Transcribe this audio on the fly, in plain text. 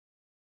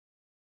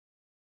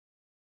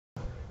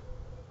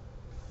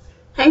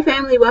Hey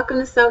family, welcome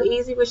to So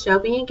Easy with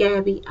Shelby and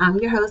Gabby. I'm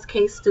your host,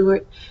 Kay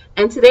Stewart,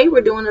 and today we're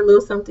doing a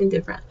little something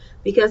different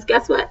because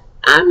guess what?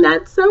 I'm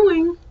not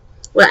sewing.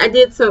 Well, I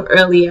did sew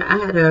earlier. I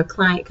had a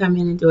client come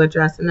in and do a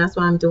dress, and that's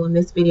why I'm doing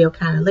this video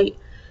kind of late.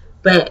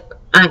 But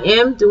I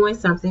am doing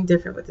something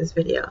different with this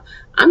video.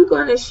 I'm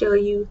going to show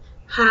you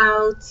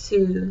how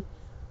to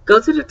go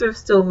to the thrift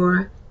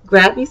store,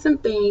 grab me some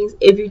things.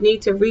 If you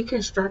need to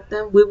reconstruct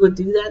them, we will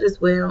do that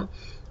as well.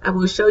 I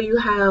will show you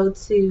how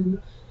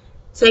to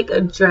take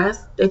a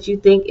dress that you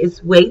think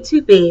is way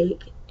too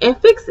big and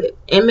fix it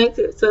and make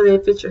it so that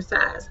it fits your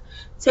size.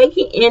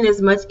 Taking in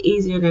is much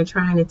easier than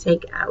trying to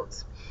take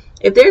out.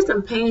 If there's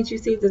some pants you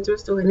see at the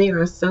thrift store and they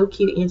are so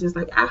cute and you're just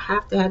like, I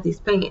have to have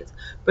these pants,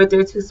 but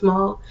they're too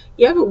small,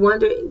 you ever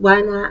wonder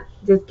why not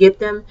just get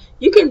them?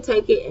 You can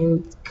take it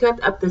and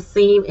cut up the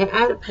seam and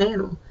add a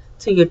panel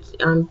to your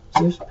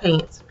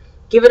pants.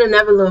 Give it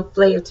another little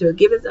flair to it.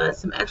 Give it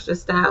some extra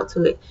style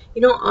to it.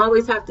 You don't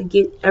always have to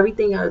get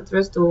everything out of the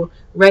thrift store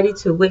ready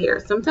to wear.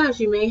 Sometimes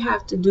you may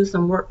have to do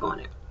some work on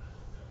it.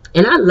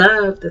 And I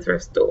love the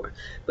thrift store,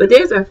 but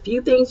there's a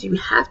few things you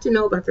have to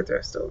know about the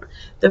thrift store.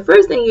 The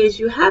first thing is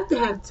you have to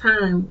have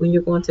time when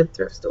you're going to the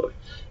thrift store.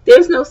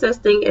 There's no such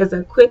thing as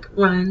a quick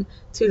run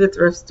to the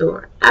thrift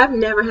store. I've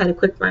never had a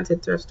quick run to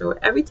the thrift store.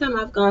 Every time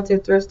I've gone to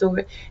the thrift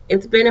store,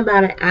 it's been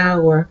about an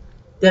hour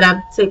that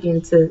I've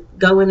taken to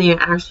go in there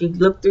and actually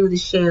look through the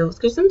shelves.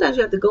 Because sometimes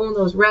you have to go on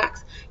those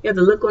racks. You have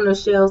to look on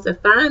those shelves to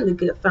find the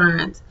good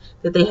finds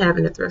that they have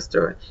in the thrift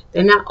store.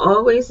 They're not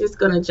always just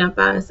going to jump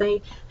out and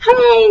say,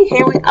 hey,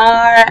 here we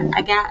are.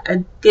 I got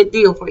a good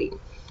deal for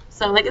you.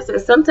 So like I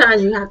said,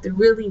 sometimes you have to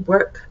really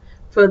work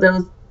for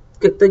those.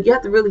 You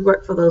have to really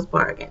work for those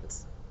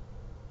bargains.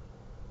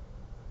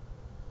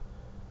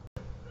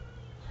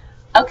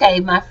 Okay,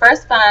 my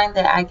first find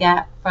that I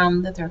got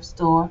from the thrift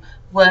store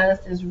was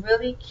this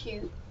really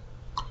cute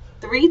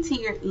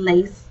three-tiered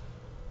lace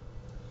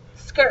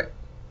skirt.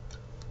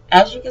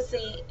 As you can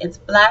see, it's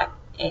black,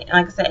 and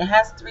like I said, it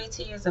has 3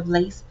 tiers of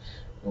lace.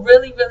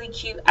 Really, really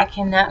cute. I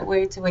cannot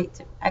wait to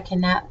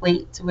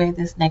wear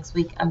this next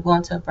week. I'm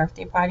going to a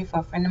birthday party for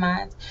a friend of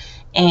mine,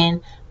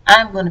 and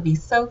I'm going to be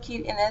so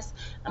cute in this.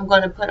 I'm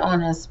going to put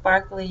on a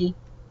sparkly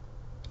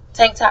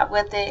tank top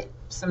with it,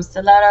 some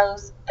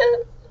stilettos.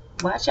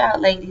 Watch out,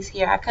 ladies,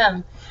 here I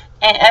come.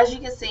 And as you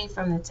can see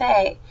from the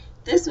tag,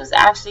 this was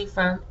actually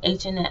from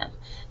H&M.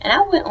 And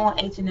I went on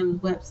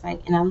H&M's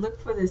website and I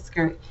looked for this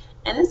skirt.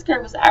 And this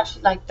skirt was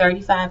actually like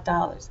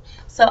 $35.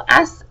 So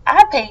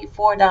I paid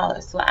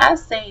 $4. So I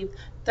saved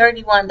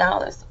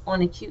 $31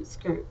 on a cute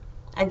skirt.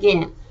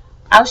 Again,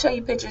 I'll show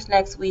you pictures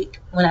next week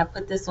when I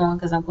put this on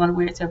because I'm going to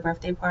wear it to a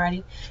birthday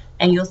party.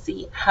 And you'll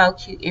see how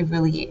cute it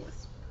really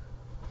is.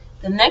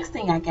 The next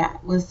thing I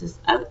got was this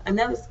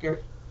another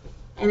skirt.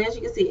 And as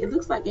you can see, it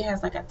looks like it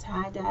has like a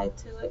tie-dye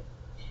to it.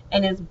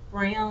 And it's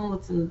brown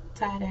with some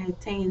tie-dye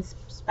tan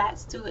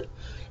spots to it.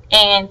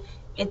 And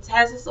it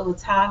has this little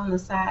tie on the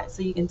side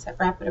so you can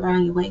wrap it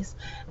around your waist.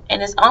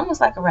 And it's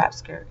almost like a wrap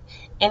skirt.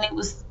 And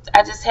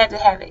I just had to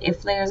have it. It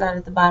flares out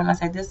at the bottom. I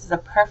said, this is a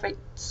perfect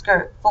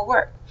skirt for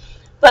work.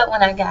 But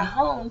when I got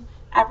home,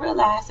 I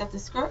realized that the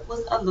skirt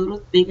was a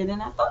little bigger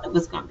than I thought it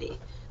was going to be.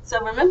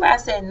 So remember I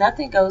said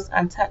nothing goes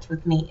untouched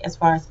with me as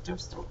far as the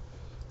thrift store.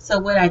 So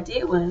what I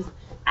did was,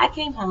 I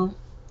came home,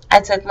 I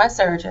took my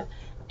serger,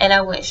 and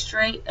I went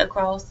straight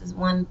across this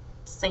one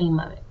seam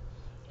of it.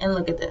 And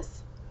look at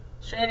this.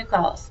 Straight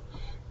across.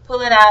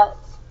 Pull it out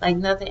like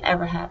nothing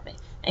ever happened.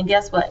 And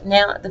guess what?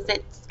 Now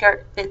the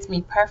skirt fits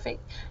me perfect.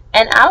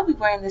 And I'll be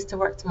wearing this to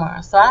work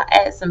tomorrow. So I'll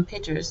add some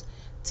pictures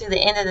to the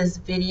end of this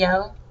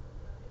video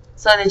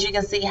so that you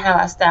can see how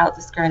I styled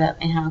the skirt up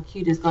and how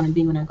cute it's going to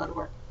be when I go to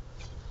work.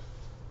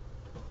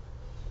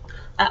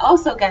 I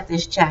also got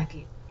this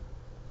jacket.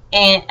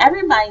 And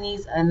everybody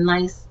needs a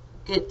nice,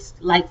 good,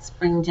 light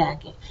spring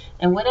jacket.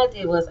 And what I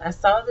did was I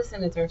saw this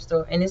in the thrift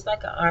store, and it's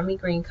like an army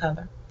green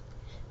color.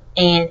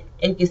 And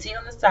if you see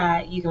on the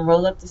side, you can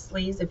roll up the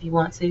sleeves if you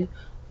want to,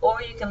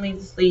 or you can leave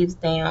the sleeves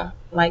down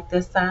like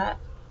this side,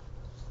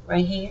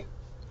 right here.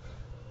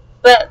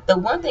 But the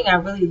one thing I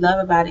really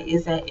love about it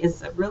is that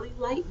it's a really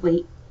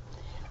lightweight,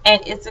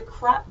 and it's a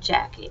crop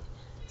jacket.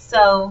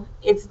 So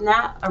it's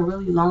not a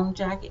really long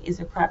jacket, it's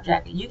a crop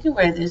jacket. You can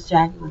wear this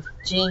jacket with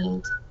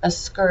jeans, a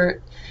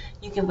skirt.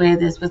 You can wear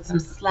this with some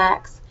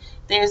slacks.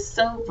 They're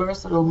so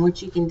versatile in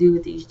what you can do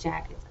with these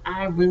jackets.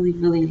 I really,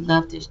 really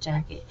love this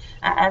jacket.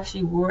 I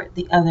actually wore it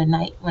the other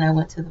night when I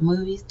went to the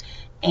movies,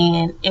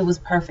 and it was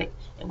perfect.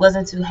 It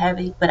wasn't too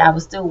heavy, but I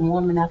was still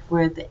warm enough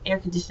where the air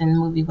conditioning in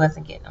the movie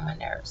wasn't getting on my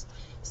nerves.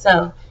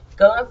 So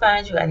go and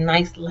find you a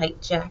nice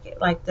light jacket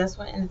like this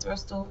one in the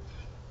thrift store.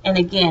 And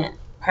again,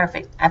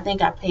 perfect. I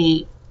think I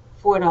paid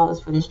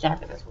 $4 for this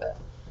jacket as well.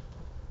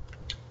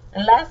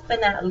 And last but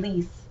not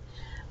least,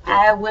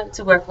 I went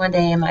to work one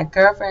day and my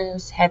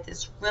girlfriend had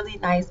this really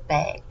nice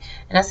bag.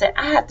 And I said,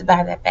 I have to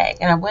buy that bag.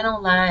 And I went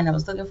online and I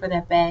was looking for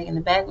that bag. And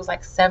the bag was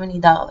like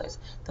 $70,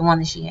 the one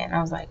that she had. And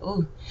I was like,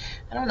 ooh,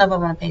 I don't know if I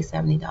want to pay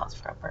 $70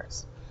 for a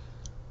purse.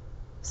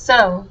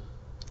 So,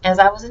 as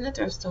I was in the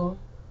thrift store,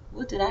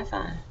 what did I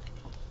find?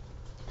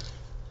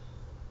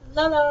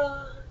 La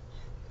la!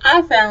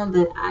 I found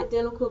the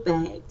identical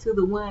bag to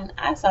the one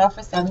I saw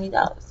for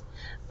 $70,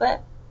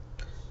 but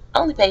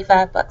only paid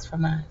 $5 for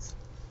mine.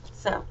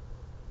 So,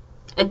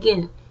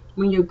 again,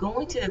 when you're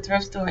going to the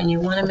thrift store and you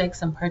want to make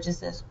some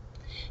purchases,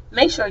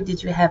 make sure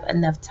that you have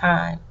enough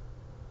time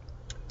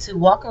to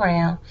walk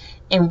around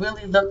and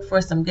really look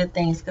for some good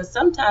things, because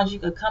sometimes you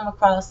could come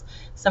across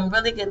some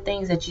really good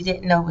things that you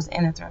didn't know was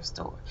in a thrift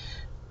store,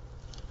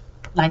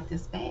 like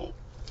this bag.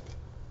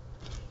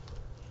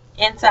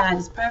 Inside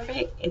is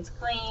perfect, it's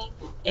clean,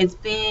 it's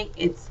big,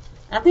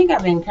 I think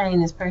I've been carrying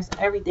this purse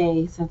every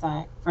day since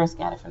I first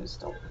got it from the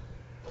store.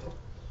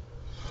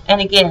 And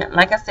again,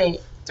 like I said,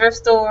 thrift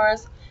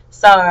stores,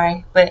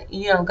 sorry, but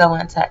you don't go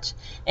untouched.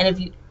 And if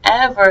you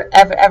ever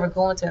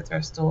go into a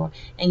thrift store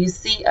and you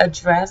see a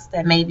dress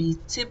that may be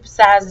 2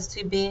 sizes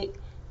too big,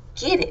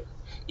 get it.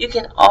 You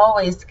can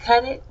always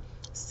cut it,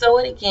 sew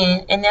it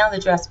again, and now the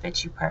dress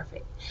fits you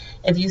perfect.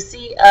 If you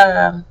see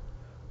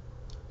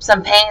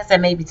some pants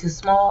that may be too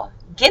small,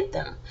 get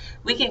them.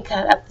 We can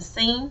cut up the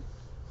seam,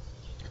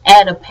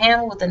 add a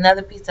panel with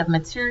another piece of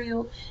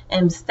material,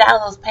 and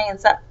style those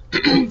pants up.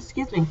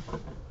 Excuse me.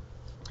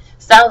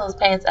 Style those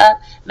pants up,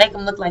 make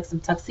them look like some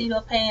tuxedo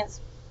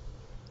pants.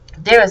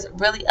 There is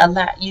really a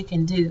lot you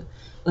can do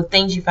with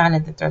things you find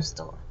at the thrift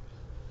store.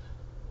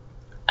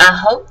 I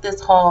hope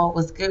this haul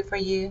was good for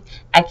you.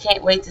 I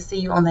can't wait to see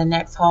you on the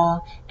next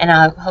haul, and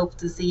I hope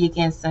to see you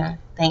again soon.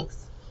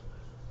 Thanks.